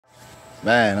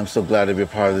Man, I'm so glad to be a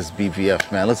part of this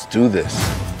BVF, man. Let's do this.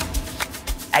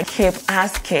 I kept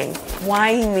asking,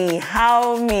 why me?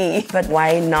 How me? But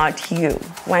why not you?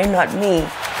 Why not me?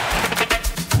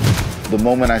 The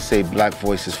moment I say Black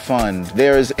Voices Fund,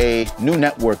 there is a new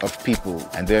network of people,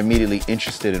 and they're immediately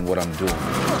interested in what I'm doing.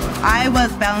 I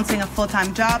was balancing a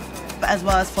full-time job as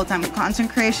well as full-time content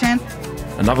creation.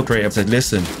 Another creator said,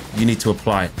 listen, you need to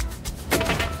apply.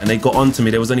 And they got on to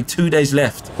me. There was only 2 days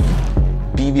left.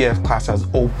 BVF class has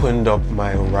opened up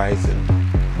my horizon.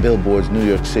 Billboards, New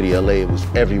York City, LA, it was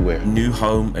everywhere. New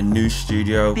home, a new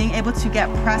studio. Being able to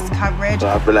get press coverage. So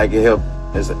I feel like it helped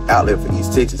as an outlet for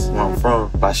East Texas, where I'm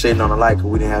from, by shedding on the light, because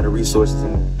we didn't have the resources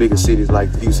in bigger cities like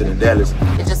Houston and Dallas.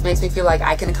 It just makes me feel like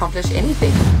I can accomplish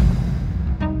anything.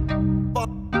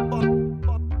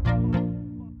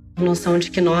 Noção de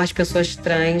que nós, pessoas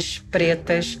trans,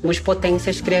 pretas, somos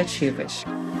potências criativas.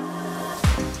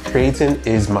 Creating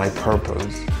is my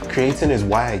purpose. Creating is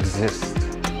why I exist.